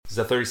This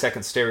is a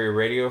 30-second stereo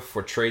radio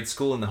for trade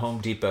school in the Home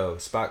Depot.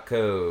 Spot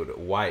code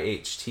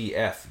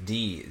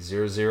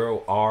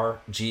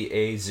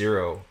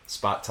YHTFD00RGA0.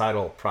 Spot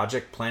title,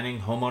 Project Planning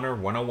Homeowner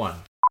 101.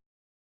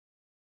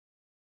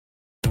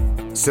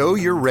 So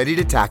you're ready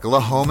to tackle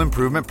a home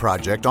improvement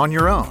project on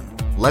your own.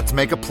 Let's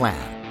make a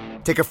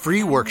plan. Take a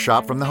free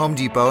workshop from the Home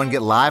Depot and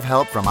get live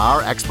help from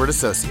our expert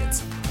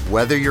associates.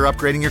 Whether you're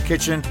upgrading your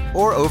kitchen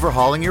or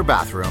overhauling your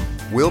bathroom,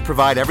 we'll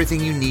provide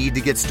everything you need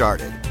to get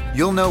started.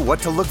 You'll know what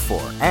to look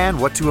for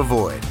and what to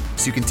avoid,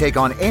 so you can take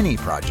on any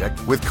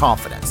project with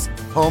confidence.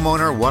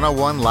 Homeowner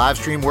 101 live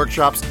stream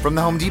workshops from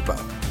the Home Depot.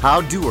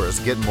 How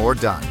doers get more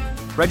done.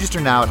 Register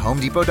now at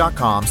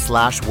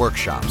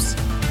homedepot.com/workshops.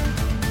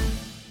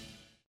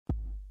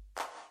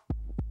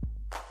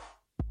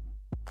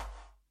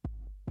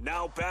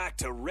 Now back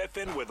to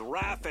Riffin' with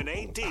Raph and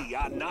AD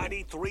on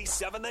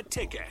 93.7 The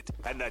Ticket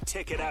and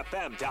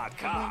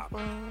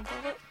theticketfm.com.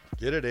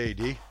 Get it,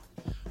 AD.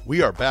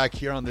 We are back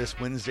here on this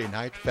Wednesday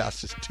night,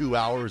 fastest 2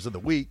 hours of the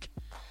week.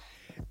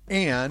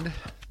 And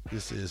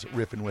this is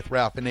Riffin' with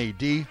Raph and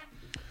AD.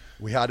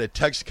 We had a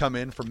text come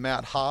in from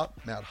Matt Hopp.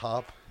 Matt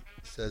Hopp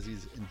says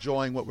he's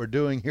enjoying what we're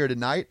doing here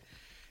tonight.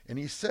 And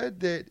he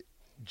said that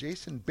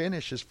Jason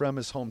Benish is from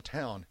his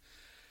hometown.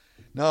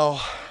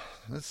 Now,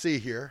 let's see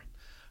here.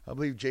 I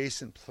believe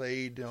Jason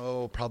played,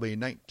 probably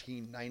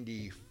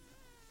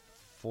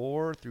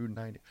 1994 through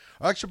 90.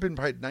 Actually, been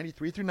probably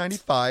 93 through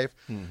 95.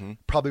 Mm-hmm.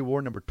 Probably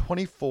wore number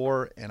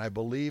 24, and I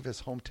believe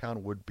his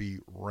hometown would be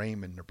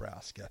Raymond,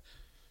 Nebraska.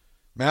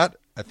 Matt,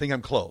 I think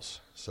I'm close.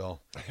 So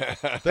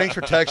thanks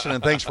for texting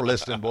and thanks for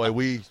listening, boy.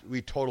 We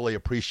totally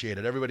appreciate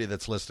it. Everybody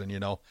that's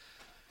listening,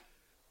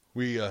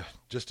 we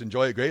just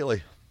enjoy it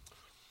greatly.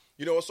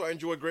 You know what I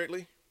enjoy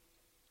greatly?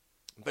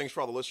 And thanks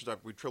for all the listeners.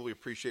 We truly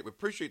appreciate. We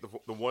appreciate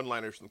the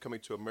one-liners from Coming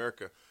to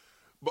America.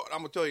 But I'm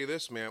going to tell you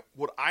this, man.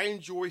 What I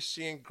enjoy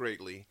seeing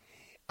greatly,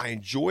 I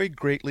enjoy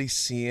greatly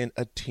seeing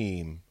a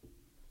team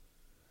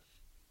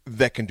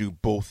that can do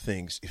both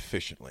things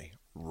efficiently,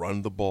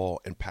 run the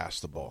ball and pass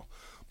the ball.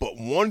 But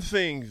one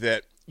thing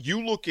that you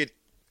look at,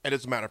 and it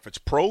doesn't matter if it's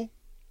pro,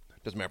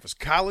 doesn't matter if it's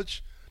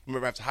college, doesn't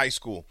matter if it's high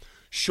school,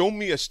 show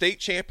me a state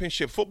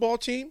championship football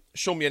team,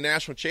 show me a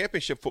national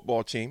championship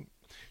football team,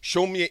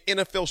 show me an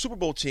NFL Super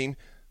Bowl team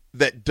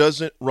that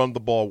doesn't run the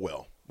ball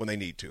well when they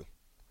need to.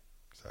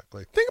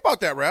 Exactly. Think about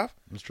that, Raph.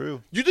 It's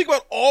true. You think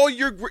about all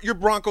your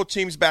Bronco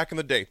teams back in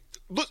the day.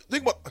 Look,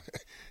 think about.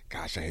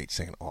 Gosh, I hate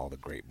saying all the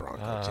great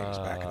Bronco teams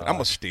back in the day. I'm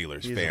a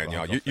Steelers fan,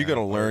 y'all. You're going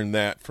to learn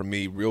that from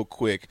me real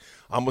quick.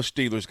 I'm a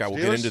Steelers guy. We'll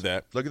get into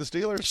that. Look at the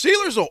Steelers.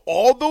 Steelers,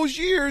 all those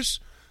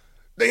years,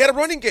 they had a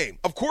running game.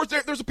 Of course,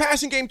 there's a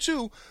passing game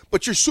too.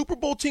 But your Super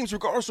Bowl teams,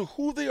 regardless of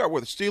who they are,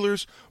 whether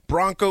Steelers,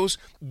 Broncos,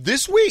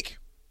 this week,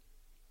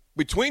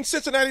 between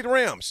Cincinnati and the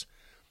Rams,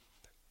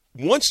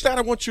 one stat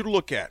I want you to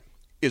look at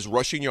is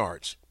rushing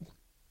yards.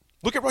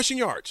 Look at rushing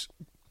yards.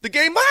 The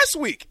game last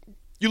week,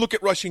 you look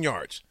at rushing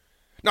yards.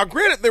 Now,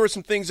 granted, there were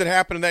some things that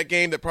happened in that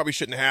game that probably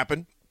shouldn't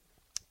happen,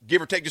 give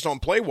or take just on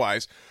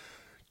play-wise.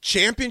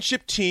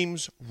 Championship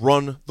teams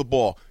run the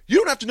ball. You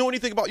don't have to know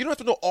anything about – you don't have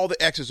to know all the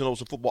X's and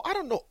O's in football. I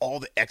don't know all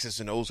the X's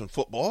and O's in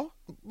football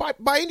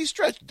by any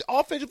stretch,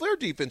 offensively or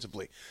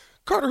defensively.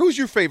 Carter, who's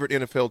your favorite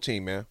NFL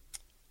team, man?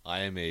 I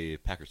am a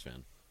Packers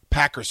fan.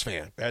 Packers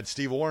fan. Had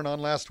Steve Warren on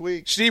last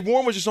week. Steve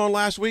Warren was just on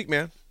last week,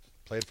 man.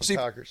 Played for the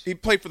Packers. He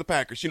played for the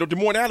Packers. Des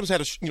Moines Adams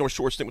had a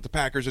short stint with the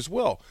Packers as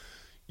well.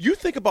 You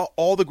think about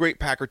all the great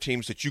Packer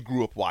teams that you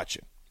grew up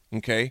watching,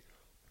 okay?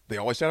 They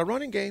always had a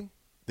running game.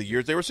 The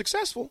years they were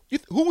successful.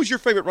 Who was your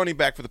favorite running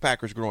back for the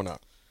Packers growing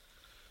up?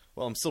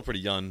 Well, I'm still pretty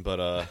young, but,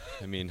 I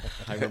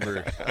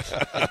remember.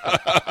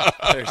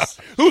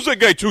 Who's that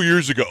guy 2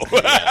 years ago?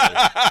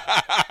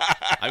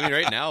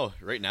 Right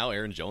now,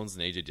 Aaron Jones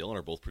and A.J. Dillon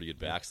are both pretty good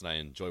backs, and I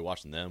enjoy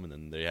watching them. And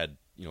then they had,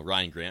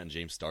 Ryan Grant and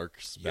James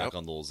Starks back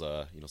on those,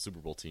 Super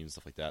Bowl teams,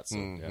 stuff like that. So,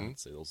 yeah, I'd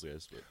say those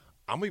guys. But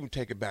I'm going to even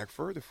take it back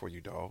further for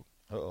you, dog.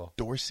 Uh-oh.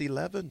 Dorsey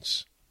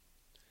Levens.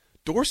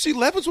 Dorsey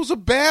Levens was a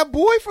bad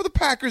boy for the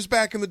Packers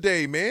back in the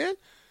day, man.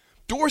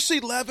 Dorsey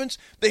Levens.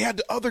 They had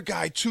the other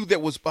guy, too,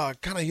 that was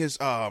kind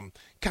of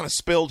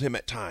spelled him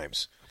at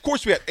times. Of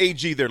course, we had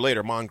A.G. there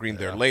later, Mongreen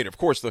there later. Of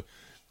course,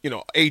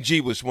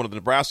 A.G. was one of the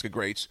Nebraska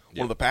greats,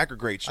 one of the Packer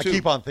greats, too. I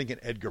keep on thinking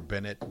Edgar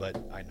Bennett, but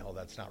I know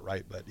that's not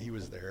right, but he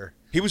was there.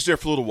 He was there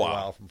for a little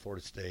while. From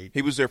Florida State.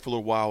 He was there for a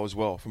little while as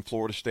well from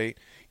Florida State.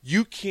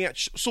 You can't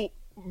so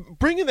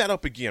bringing that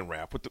up again,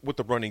 Rap, with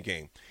the running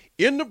game.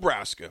 In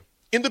Nebraska,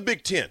 in the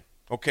Big Ten,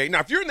 okay? Now,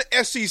 if you're in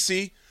the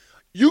SEC,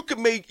 you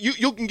can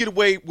get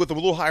away with a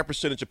little higher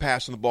percentage of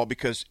passing the ball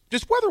because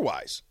just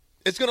weather-wise,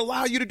 it's going to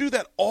allow you to do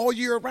that all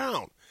year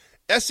round.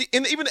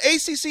 And even the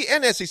ACC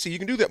and SEC, you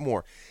can do that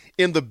more.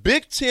 In the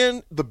Big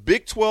 10, the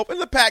Big 12, and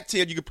the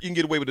Pac-10, you can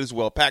get away with it as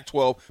well.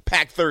 Pac-12,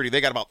 Pac-30,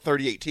 they got about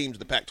 38 teams in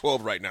the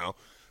Pac-12 right now.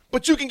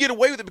 But you can get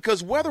away with it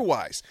because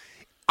weather-wise.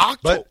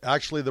 But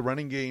actually, the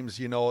running games,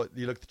 you look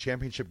at the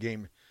championship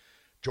game,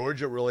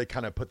 Georgia really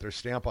kind of put their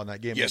stamp on that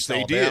game. Yes,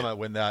 they Alabama did.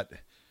 When that,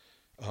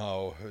 it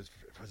was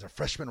a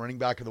freshman running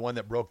back, the one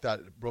that broke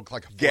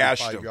like a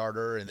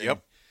 45-yarder. And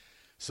then,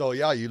 So,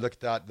 yeah, you look at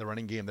that, the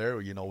running game there,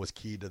 was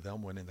key to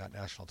them winning that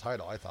national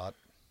title, I thought.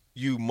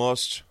 You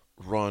must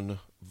run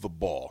the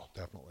ball.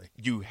 Definitely.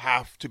 You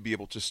have to be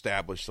able to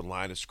establish the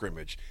line of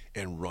scrimmage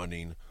and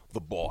running the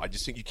ball. I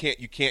just think you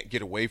can't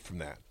get away from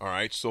that. All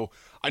right. So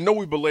I know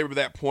we belabor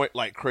that point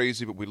like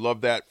crazy, but we love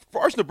that. As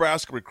far as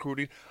Nebraska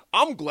recruiting,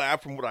 I'm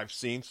glad from what I've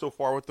seen so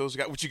far with those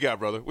guys. What you got,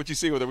 brother? What you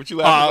see with it? What you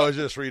laughing about? I was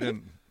just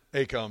reading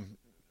Acom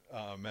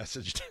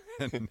messaged,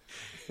 and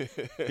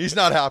he's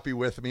not happy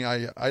with me.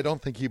 I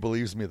don't think he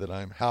believes me that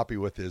I'm happy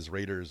with his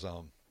Raiders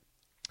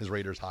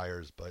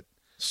hires, but.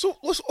 So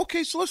let's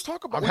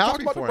talk about. I'm we happy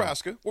talked about for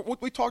Nebraska.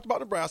 We talked about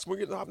Nebraska. We're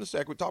getting off in a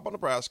sec. We talked about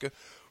Nebraska.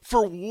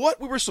 For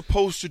what we were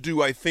supposed to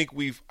do, I think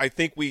we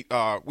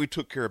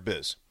took care of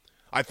biz.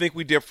 I think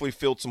we definitely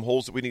filled some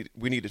holes that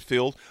we needed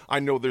filled. I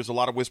know there's a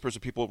lot of whispers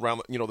of people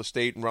around the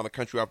state and around the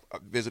country I've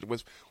visited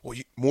with. Well,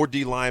 more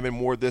D linemen,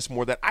 more this,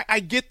 more that. I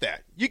get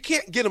that. You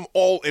can't get them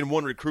all in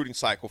one recruiting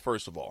cycle.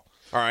 First of all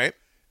right.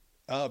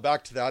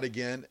 Back to that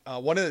again.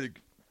 One of the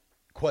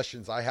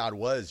questions I had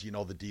was,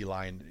 the D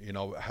line.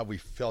 Have we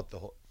filled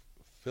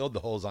the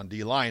holes on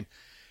D line?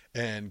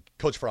 And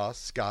Coach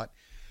Frost, Scott,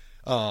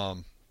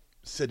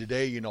 said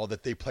today,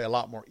 that they play a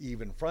lot more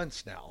even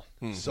fronts now.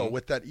 Mm-hmm. So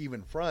with that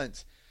even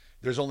fronts,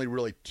 there's only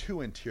really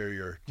 2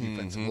 interior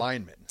defensive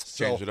linemen.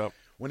 So change it up.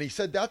 When he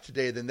said that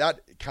today, then that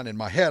kind of in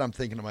my head, I'm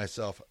thinking to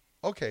myself,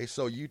 okay,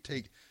 so you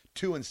take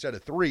 2 instead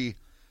of 3.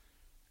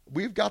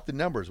 We've got the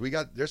numbers.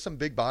 There's some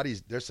big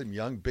bodies. There's some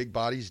young big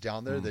bodies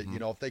down there that,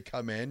 if they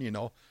come in,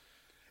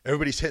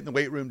 everybody's hitting the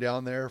weight room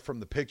down there from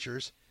the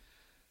pictures.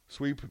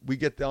 So we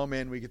get them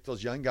in, we get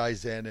those young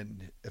guys in,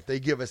 and if they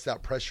give us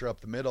that pressure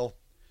up the middle,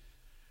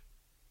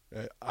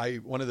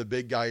 one of the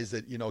big guys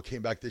that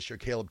came back this year,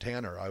 Caleb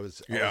Tanner. I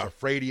was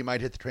afraid he might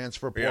hit the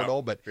transfer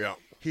portal, but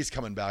he's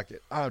coming back.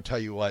 I'll tell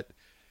you what,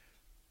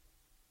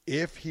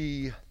 it's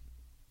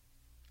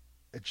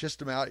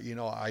just a matter.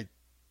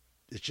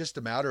 It's just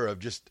a matter of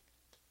just.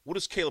 What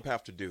does Caleb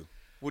have to do?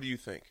 What do you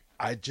think?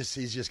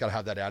 He's just got to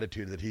have that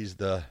attitude that he's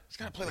got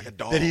to play like a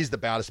dog. That he's the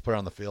baddest player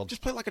on the field.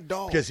 Just play like a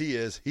dog. Because he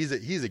is. He's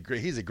a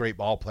great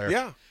ball player.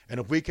 Yeah. And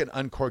if we can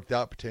uncork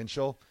that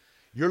potential,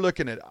 you're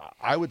looking at,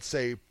 I would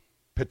say,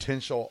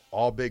 potential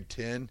all Big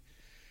Ten.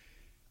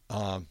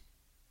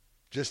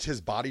 Just his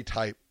body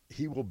type,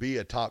 he will be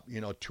a top,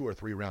 2 or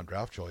 3 round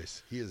draft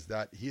choice. He is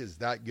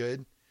that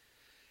good.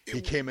 He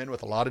came in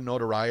with a lot of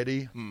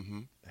notoriety. Mm-hmm.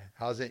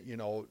 Hasn't,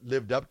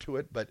 lived up to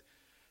it, but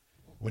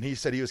when he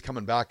said he was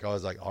coming back, I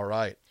was like, all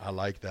right, I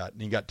like that.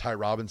 And you got Ty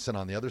Robinson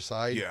on the other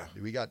side. Yeah.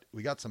 We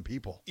got some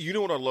people. You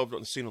know what I loved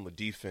seeing on the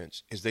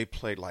defense is they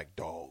played like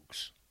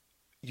dogs.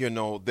 They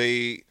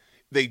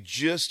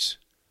just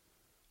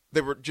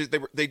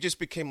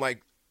became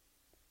like,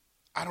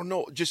 I don't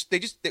know,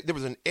 there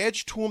was an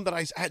edge to them that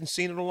I hadn't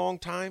seen in a long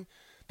time.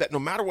 That no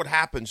matter what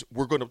happens,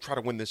 we're going to try to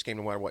win this game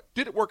no matter what.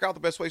 Did it work out the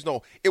best ways?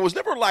 No. It was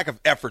never a lack of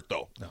effort,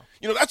 though.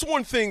 No. That's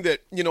one thing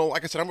that,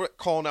 like I said, I'm not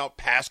calling out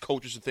past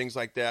coaches and things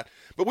like that.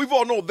 But we've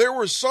all known there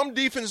were some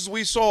defenses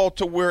we saw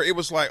to where it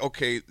was like,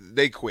 okay,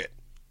 they quit.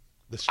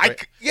 The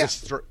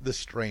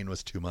strain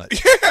was too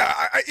much.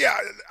 Yeah.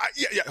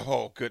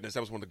 Oh, goodness. That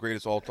was one of the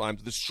greatest all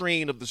times. The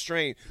strain of the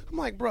strain. I'm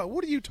like, bro,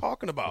 what are you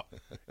talking about?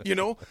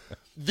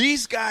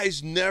 These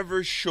guys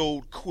never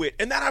showed quit.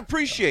 And that I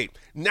appreciate.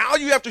 Now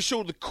you have to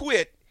show the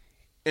quit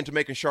into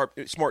making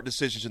smart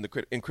decisions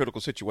in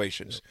critical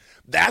situations.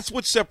 That's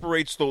what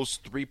separates those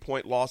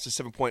 3-point losses,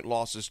 7-point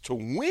losses to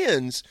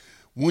wins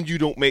when you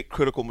don't make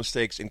critical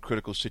mistakes in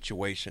critical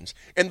situations.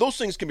 And those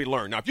things can be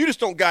learned. Now, if you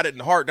just don't got it in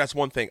the heart, that's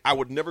one thing. I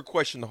would never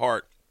question the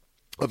heart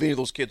of any of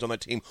those kids on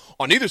that team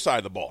on either side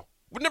of the ball.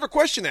 Would never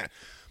question that.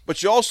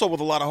 But you also,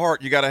 with a lot of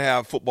heart, you got to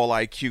have football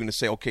IQ and to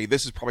say, okay,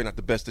 this is probably not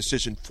the best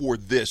decision for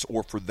this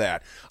or for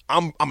that.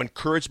 I'm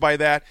encouraged by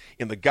that,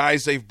 and the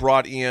guys they've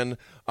brought in.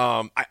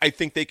 I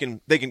think they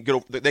can get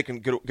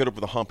over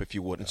the hump, if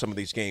you would, in some of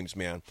these games,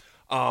 man.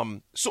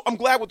 So I'm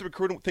glad with the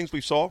recruiting things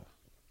we saw.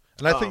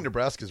 And I think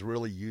Nebraska's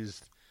really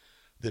used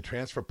the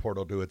transfer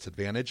portal to its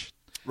advantage.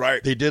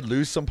 Right. They did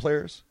lose some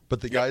players,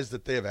 but the guys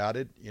that they have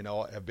added,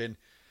 have been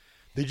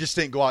 – they just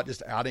didn't go out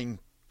just adding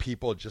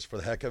people just for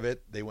the heck of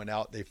it. They went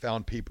out, they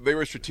found people. They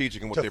were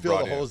strategic in what they brought in.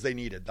 To fill the holes they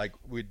needed. Like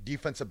with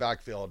defensive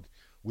backfield,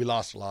 we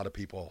lost a lot of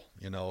people,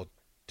 you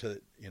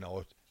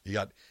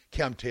got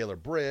Cam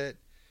Taylor-Britt,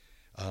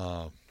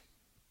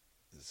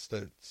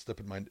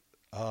 slipping my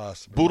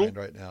mind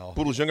right now.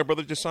 Boodle's younger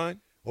brother just signed?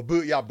 Well,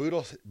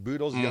 Boodle's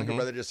younger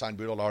brother just signed.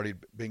 Boodle had already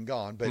been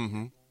gone, but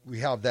we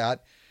have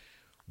that.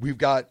 We've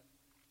got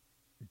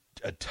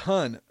a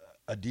ton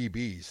of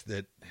DBs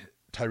that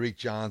Tyreek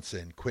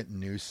Johnson, Quentin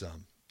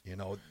Newsome,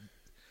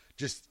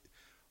 just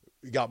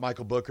we got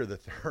Michael Booker the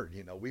third.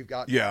 We've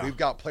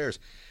got players,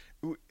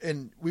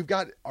 and we've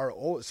got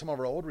some of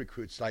our old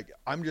recruits. Like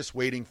I'm just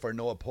waiting for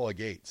Noah Poa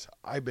Gates.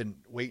 I've been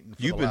waiting.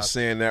 You've been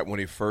saying that when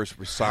he first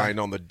was signed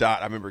on the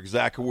dot. I remember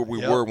exactly where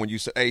we were when you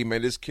said, "Hey,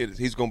 man, this kid,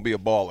 he's going to be a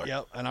baller."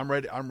 Yep, and I'm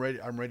ready. I'm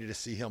ready to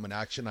see him in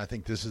action. I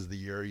think this is the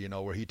year,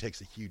 where he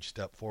takes a huge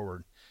step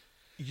forward.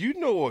 You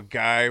know a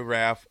guy,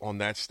 Raph, on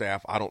that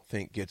staff I don't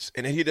think gets –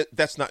 and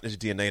that's not his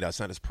DNA. That's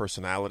not his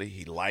personality.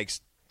 He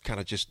likes kind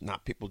of just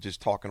not people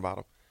just talking about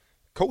him.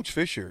 Coach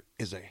Fisher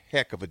is a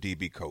heck of a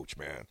DB coach,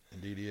 man.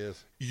 Indeed he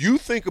is. You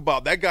think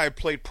about that guy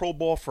played pro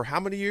ball for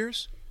how many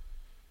years?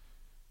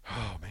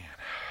 Oh, man.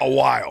 A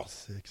while.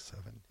 6,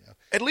 7, yeah.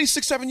 At least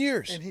 6, 7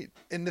 years.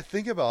 And the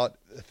thing about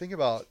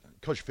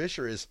Coach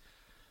Fisher is,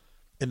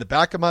 in the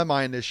back of my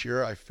mind this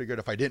year, I figured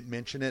if I didn't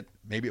mention it,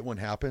 maybe it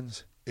wouldn't happen,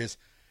 is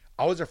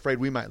I was afraid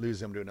we might lose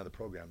him to another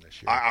program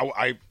this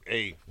year.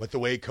 With the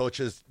way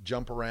coaches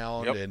jump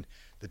around and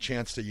the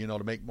chance to,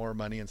 to make more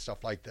money and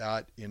stuff like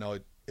that,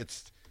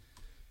 it's –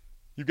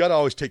 you've got to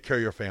always take care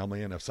of your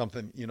family, and if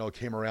something,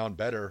 came around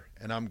better,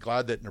 and I'm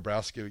glad that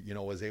Nebraska,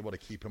 was able to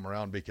keep him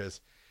around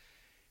because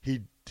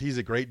he's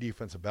a great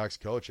defensive backs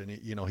coach, and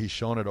he's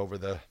shown it over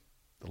the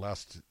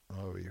last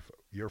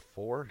year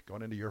 4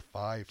 going into year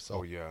 5.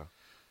 So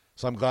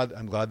so I'm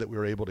glad that we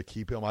were able to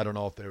keep him. I don't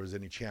know if there was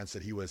any chance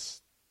that he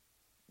was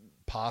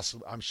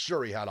possible. I'm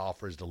sure he had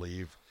offers to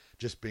leave,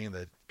 just being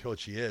the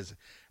coach he is,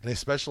 and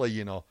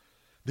especially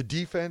the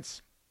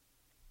defense.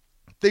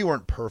 They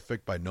weren't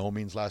perfect by no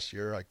means last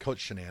year.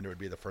 Coach Shenander would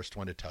be the first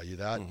one to tell you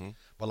that. Mm-hmm.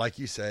 But like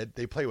you said,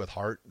 they play with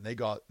heart, and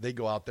they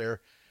go out there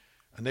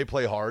and they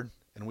play hard.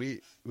 And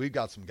we've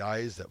got some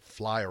guys that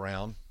fly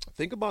around.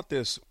 Think about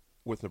this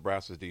with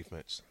Nebraska's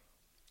defense.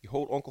 You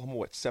hold Oklahoma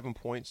 7.5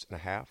 points.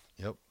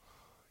 Yep.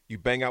 You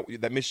bang out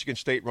that Michigan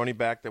State running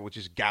back that was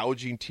just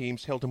gouging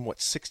teams, held him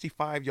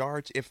 65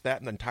 yards, if that,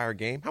 in the entire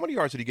game. How many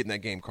yards did he get in that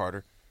game,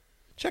 Carter?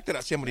 Check that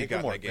out. See how many he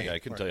got in that game. Yeah, I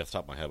couldn't tell you off the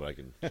top of my head, but I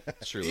can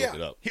sure look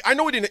it up. I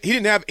know he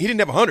didn't have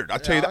 100. I'll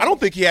tell you that. I don't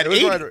think he had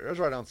 80. It was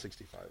right on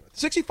 65.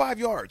 65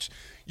 yards.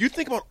 You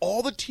think about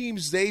all the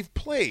teams they've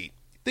played.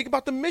 Think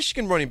about the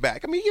Michigan running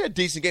back. I mean, he had a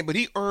decent game, but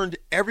he earned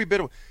every bit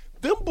of it.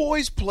 Them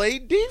boys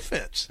played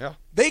defense. Yeah.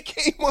 They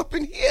came up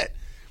and hit.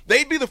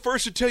 They'd be the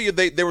first to tell you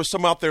there was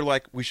some out there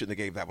like, we shouldn't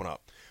have gave that one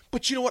up.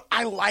 But you know what?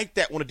 I like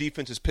that when a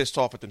defense is pissed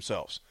off at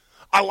themselves.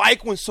 I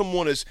like when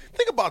someone is –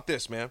 think about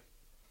this, man.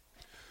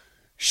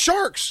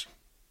 Sharks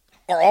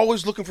are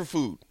always looking for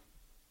food.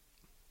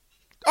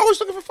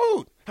 Always looking for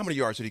food. How many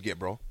yards did he get,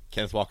 bro?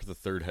 Kenneth Walker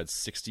III had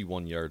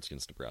 61 yards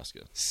against Nebraska.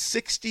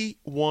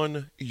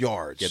 61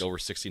 yards. He had over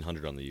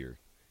 1,600 on the year.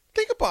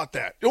 Think about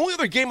that. The only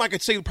other game I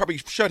could say would probably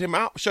shut him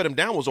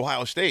down was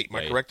Ohio State. Am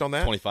I correct on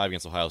that? 25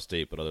 against Ohio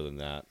State, but other than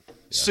that. Yeah.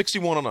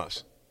 61 on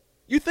us.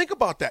 You think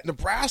about that.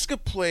 Nebraska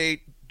played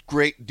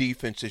great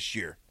defense this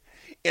year.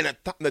 And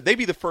they'd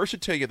be the first to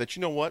tell you that,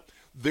 you know what,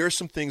 there's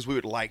some things we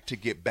would like to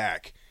get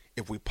back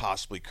if we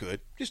possibly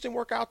could. Just didn't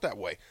work out that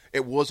way.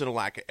 It wasn't a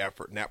lack of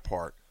effort, and that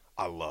part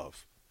I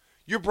love.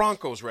 Your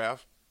Broncos,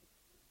 Raph.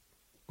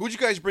 Who'd you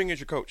guys bring as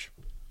your coach?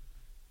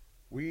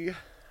 We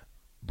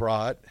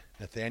brought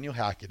Nathaniel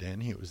Hackett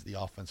in. He was the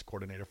offense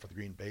coordinator for the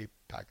Green Bay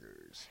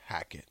Packers.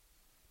 Hackett.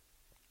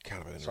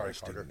 Kind of an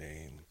interesting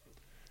name.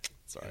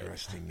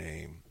 Interesting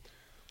name.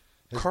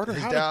 Carter,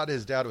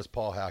 his dad was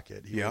Paul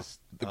Hackett. He was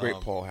the great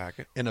Paul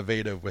Hackett.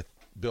 Innovative with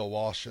Bill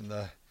Walsh and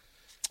the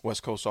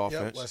West Coast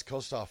offense. Yeah, West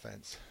Coast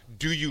offense.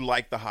 Do you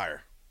like the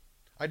hire?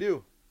 I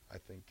do. I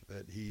think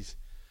that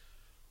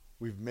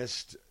we've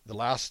missed the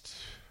last,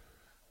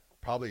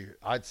 probably,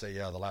 I'd say,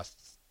 the last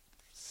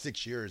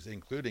 6 years,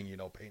 including,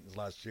 Peyton's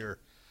last year.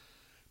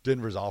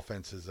 Denver's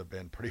offenses have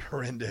been pretty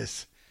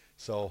horrendous.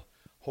 So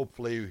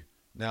hopefully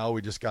now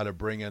we just got to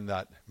bring in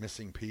that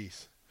missing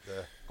piece,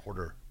 the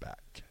quarterback.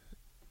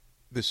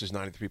 This is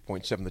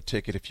 93.7 The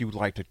Ticket. If you would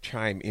like to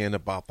chime in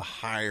about the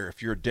hire,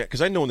 if you're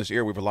because I know in this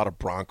area we have a lot of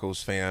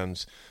Broncos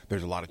fans,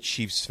 there's a lot of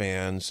Chiefs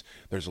fans,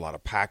 there's a lot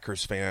of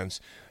Packers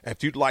fans.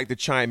 If you'd like to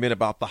chime in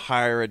about the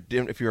hire,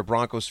 if you're a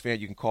Broncos fan,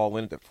 you can call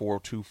in at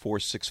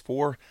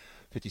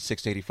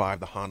 402-464-5685,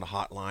 the Honda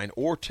hotline,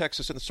 or text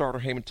us at the Starter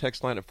Heyman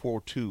text line at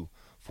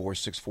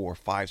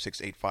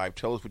 402-464-5685.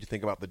 Tell us what you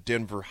think about the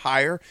Denver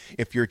hire.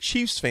 If you're a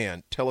Chiefs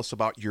fan, tell us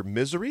about your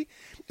misery.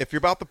 If you're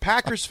about the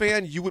Packers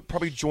fan, you would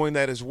probably join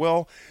that as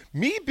well.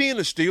 Me being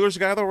a Steelers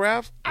guy, though,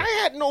 Raph, I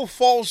had no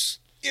false,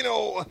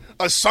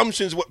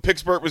 assumptions what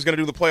Pittsburgh was going to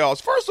do in the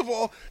playoffs. First of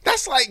all,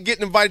 that's like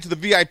getting invited to the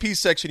VIP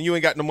section and you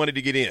ain't got no money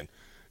to get in.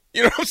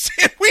 You know what I'm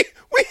saying? We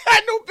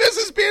had no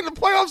business being in the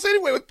playoffs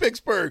anyway with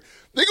Pittsburgh.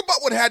 Think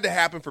about what had to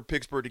happen for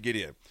Pittsburgh to get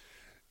in.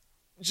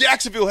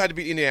 Jacksonville had to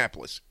beat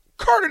Indianapolis.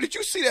 Carter, did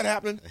you see that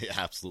happening? Yeah,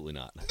 absolutely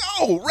not.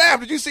 No. Raph,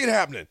 did you see it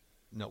happening?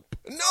 Nope.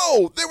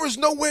 No, there was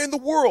no way in the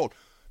world.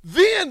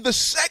 Then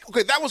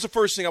that was the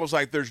first thing I was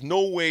like, there's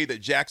no way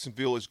that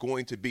Jacksonville is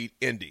going to beat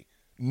Indy.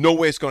 No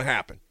way it's going to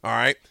happen, all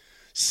right?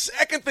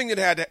 Second thing that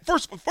had to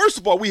first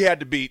of all, we had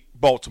to beat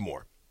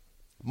Baltimore.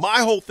 My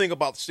whole thing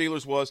about the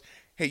Steelers was,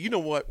 hey, you know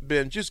what,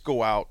 Ben, just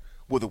go out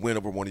with a win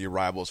over one of your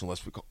rivals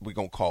unless we're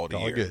going to call it a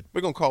year. Good.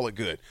 We're going to call it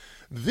good.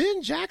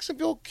 Then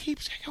Jacksonville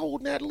keeps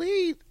holding that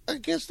lead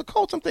against the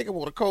Colts. I'm thinking,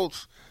 well, the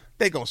Colts,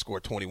 they're going to score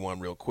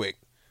 21 real quick.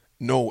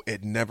 No,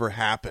 it never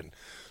happened.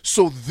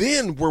 So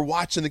then we're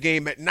watching the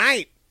game at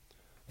night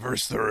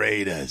versus the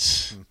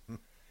Raiders.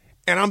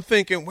 And I'm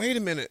thinking, wait a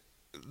minute,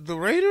 the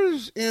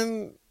Raiders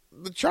and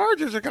the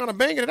Chargers are kind of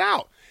banging it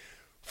out.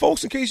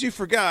 Folks, in case you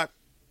forgot,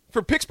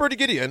 for Pittsburgh to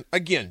get in,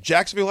 again,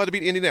 Jacksonville had to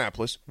beat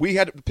Indianapolis.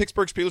 The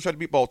Pittsburgh Steelers had to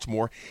beat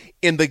Baltimore.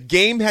 And the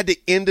game had to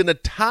end in a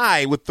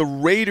tie with the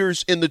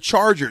Raiders and the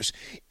Chargers.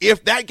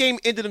 If that game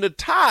ended in a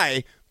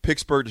tie,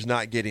 Pittsburgh does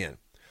not get in.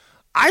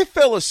 I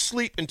fell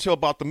asleep until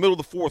about the middle of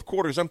the fourth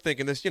quarter as I'm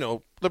thinking this,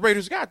 the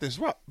Raiders got this.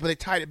 Well, but they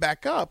tied it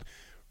back up.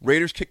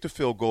 Raiders kicked a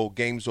field goal.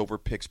 Game's over.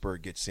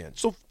 Pittsburgh gets in.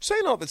 So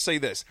saying all that, say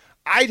this.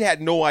 I'd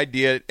had no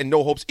idea and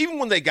no hopes. Even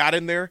when they got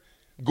in there,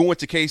 going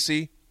to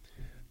KC,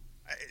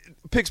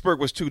 Pittsburgh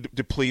was too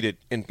depleted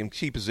in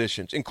key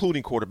positions,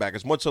 including quarterback.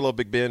 As much as I love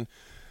Big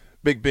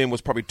Ben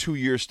was probably 2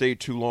 years stayed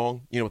too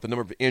long, with the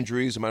number of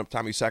injuries, the amount of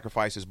time he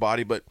sacrificed his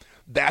body. But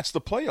that's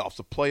the playoffs.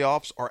 The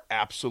playoffs are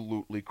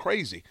absolutely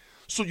crazy.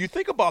 So you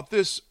think about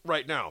this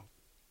right now.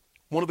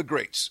 One of the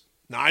greats.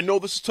 Now, I know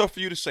this is tough for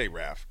you to say,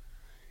 Raph.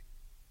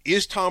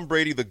 Is Tom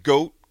Brady the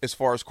GOAT as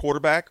far as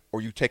quarterback, or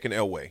are you taking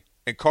Elway?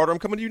 And Carter, I'm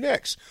coming to you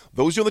next.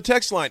 Those are on the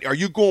text line. Are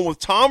you going with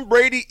Tom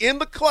Brady in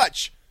the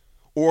clutch,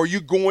 or are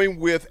you going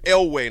with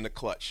Elway in the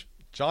clutch?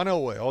 John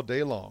Elway all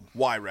day long.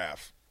 Why,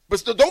 Raph? But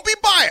still, don't be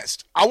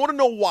biased. I want to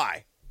know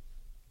why.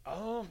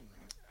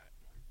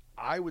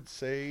 I would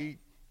say,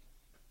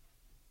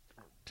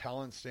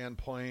 talent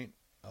standpoint,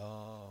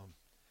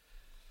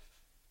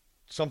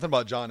 something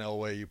about John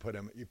Elway. You put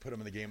him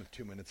in the game with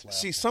 2 minutes left.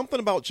 See, something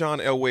about John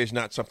Elway is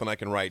not something I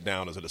can write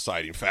down as a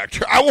deciding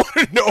factor. I want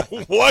to know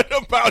what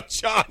about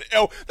John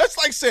Elway. That's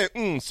like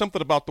saying,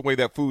 something about the way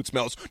that food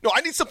smells. No,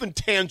 I need something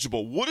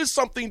tangible. What is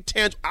something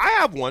tangible? I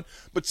have one,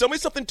 but tell me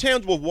something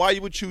tangible of why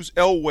you would choose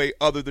Elway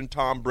other than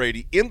Tom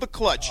Brady. In the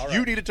clutch,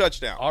 you need a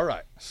touchdown. All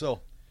right. So,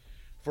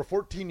 for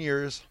 14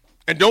 years.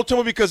 And don't tell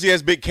me because he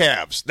has big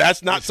calves.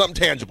 That's not something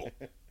tangible.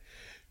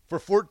 For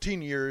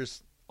 14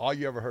 years, all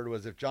you ever heard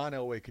was if John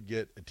Elway could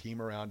get a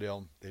team around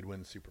him, they'd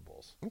win Super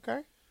Bowls.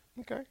 Okay.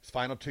 His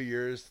final 2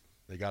 years,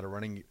 they got a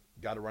running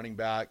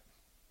back,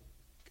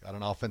 got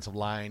an offensive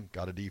line,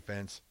 got a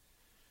defense,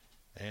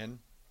 and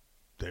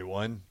they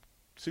won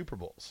Super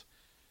Bowls.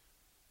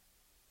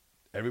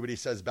 Everybody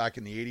says back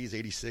in the 80s,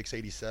 86,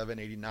 87,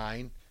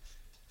 89,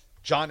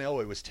 John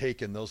Elway was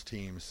taking those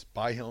teams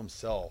by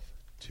himself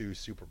to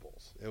Super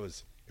Bowls. It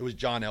was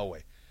John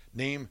Elway.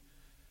 Name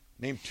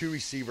 2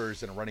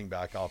 receivers and a running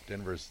back off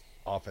Denver's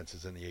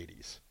offenses in the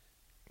 80s.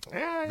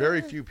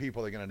 Very few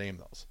people are going to name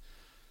those.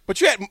 But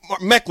you had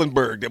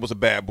Mecklenburg that was a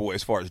bad boy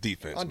as far as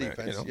defense. On man,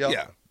 defense,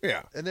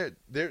 yeah. And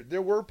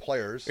there were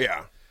players.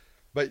 Yeah.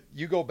 But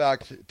you go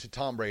back to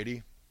Tom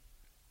Brady.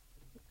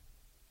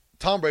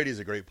 Tom Brady's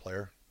a great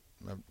player.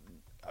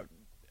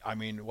 I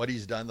mean, what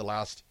he's done the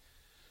last,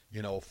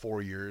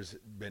 4 years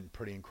been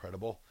pretty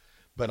incredible.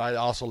 But I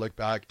also look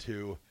back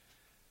to,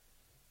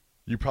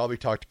 you probably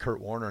talked to Kurt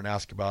Warner and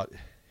asked about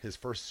his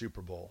first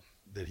Super Bowl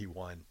that he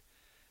won.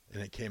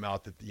 And it came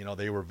out that,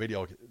 they were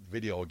video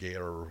gate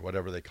or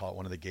whatever they call it,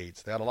 one of the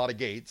gates. They had a lot of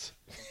gates.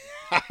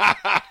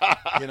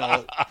 In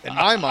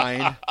my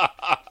mind,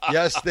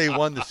 yes, they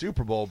won the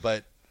Super Bowl,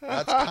 but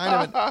that's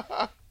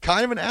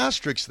kind of an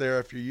asterisk there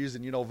if you're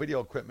using, video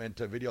equipment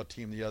to video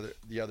team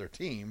the other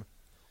team.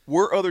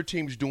 Were other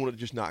teams doing it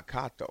just not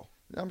caught though?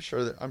 I'm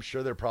sure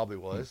there probably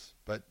was,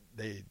 but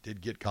they did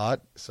get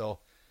caught. So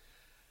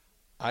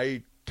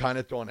I kind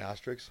of throw an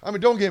asterisk. I mean,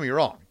 don't get me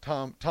wrong.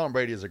 Tom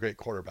Brady is a great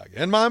quarterback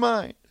in my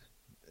mind.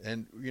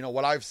 And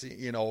what I've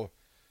seen,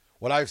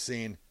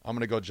 I'm going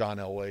to go John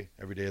Elway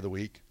every day of the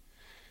week.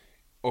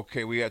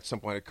 Okay, we had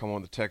somebody come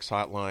on the text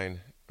hotline,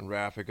 and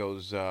Raph, it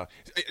goes. I'm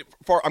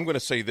going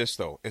to say this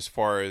though, as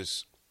far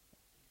as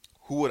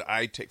who would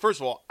I take?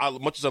 First of all,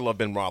 much as I love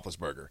Ben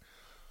Roethlisberger,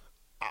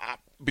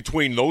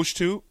 between those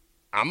two,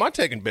 I'm not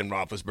taking Ben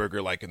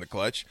Roethlisberger like in the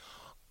clutch.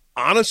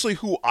 Honestly,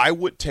 who I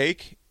would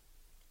take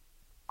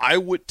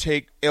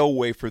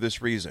Elway for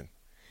this reason.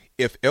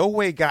 If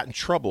Elway got in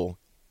trouble,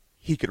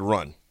 he could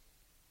run.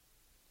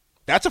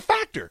 That's a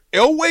factor.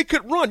 Elway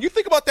could run. You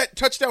think about that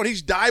touchdown.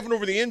 He's diving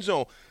over the end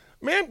zone.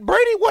 Man,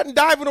 Brady wasn't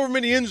diving over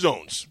many end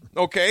zones,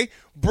 okay?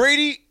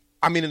 Brady,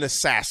 an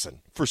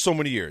assassin for so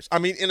many years.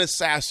 An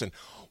assassin.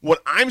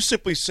 What I'm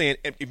simply saying,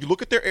 if you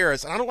look at their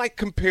eras, and I don't like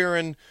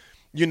comparing,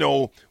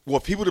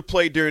 if he would have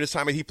played during this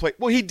time and he played,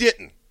 well, he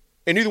didn't.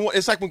 And either one,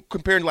 it's like when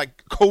comparing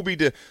like Kobe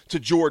to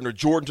Jordan or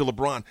Jordan to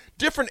LeBron.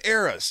 Different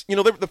eras. The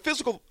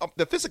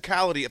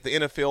physicality of the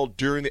NFL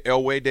during the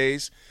Elway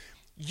days.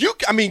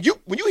 When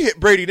you hit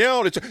Brady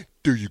down, it's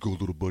there you go,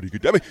 little buddy. You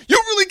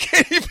really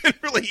can't even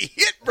really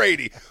hit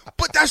Brady.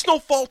 But that's no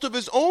fault of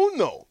his own,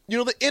 though.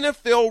 The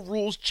NFL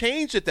rules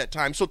changed at that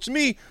time. So to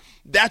me,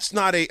 that's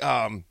not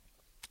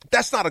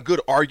a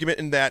good argument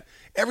in that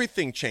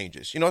everything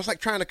changes. It's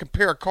like trying to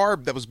compare a car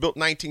that was built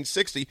in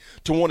 1960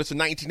 to one that's in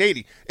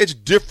 1980. It's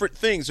different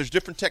things. There's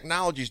different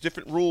technologies,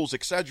 different rules,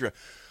 etc.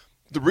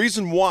 The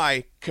reason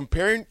why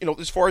comparing,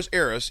 as far as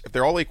eras, if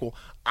they're all equal,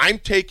 I'm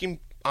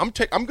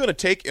going to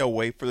take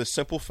Elway for the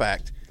simple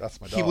fact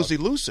that's my dog. He was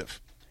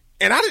elusive.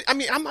 And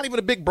I'm not even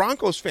a big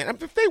Broncos fan.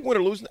 If they win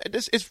or lose,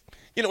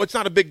 it's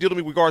not a big deal to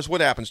me regardless of what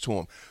happens to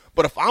them.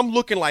 But if I'm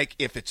looking like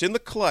if it's in the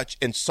clutch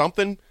and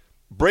something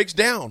breaks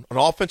down, an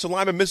offensive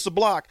lineman misses a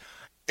block,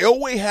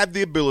 Elway had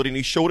the ability, and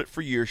he showed it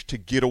for years, to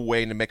get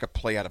away and to make a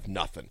play out of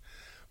nothing.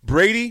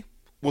 Brady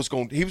was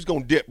going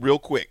to dip real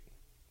quick.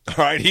 All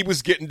right, he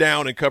was getting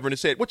down and covering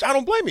his head, which I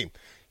don't blame him.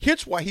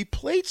 Hence why he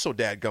played so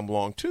dadgum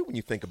long, too, when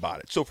you think about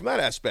it. So from that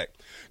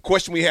aspect,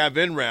 question we have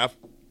in, Raph,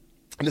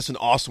 and this is an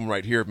awesome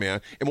right here,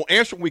 man, and we'll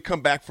answer when we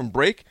come back from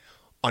break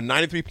on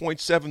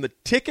 93.7 The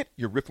Ticket.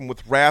 You're riffing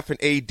with Raph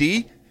and AD,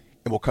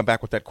 and we'll come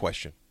back with that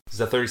question. This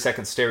is a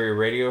 30-second stereo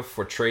radio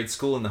for trade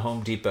school in the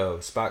Home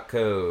Depot. Spot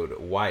code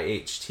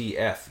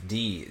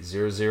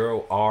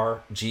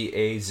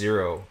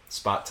YHTFD00RGA0.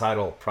 Spot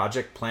title,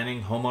 Project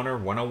Planning Homeowner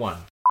 101.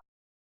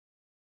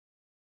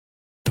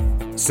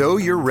 So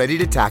you're ready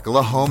to tackle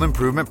a home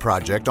improvement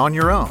project on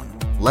your own.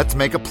 Let's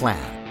make a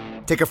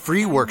plan. Take a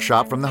free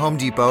workshop from the Home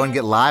Depot and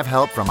get live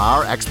help from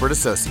our expert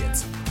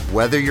associates.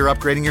 Whether you're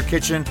upgrading your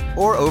kitchen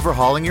or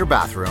overhauling your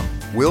bathroom,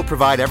 we'll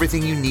provide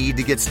everything you need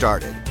to get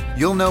started.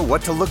 You'll know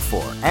what to look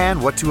for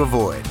and what to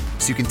avoid,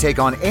 so you can take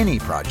on any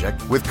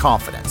project with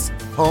confidence.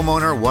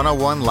 Homeowner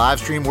 101 live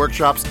stream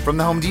workshops from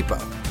the Home Depot.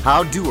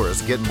 How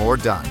doers get more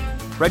done.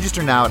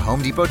 Register now at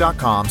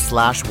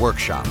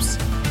homedepot.com/workshops.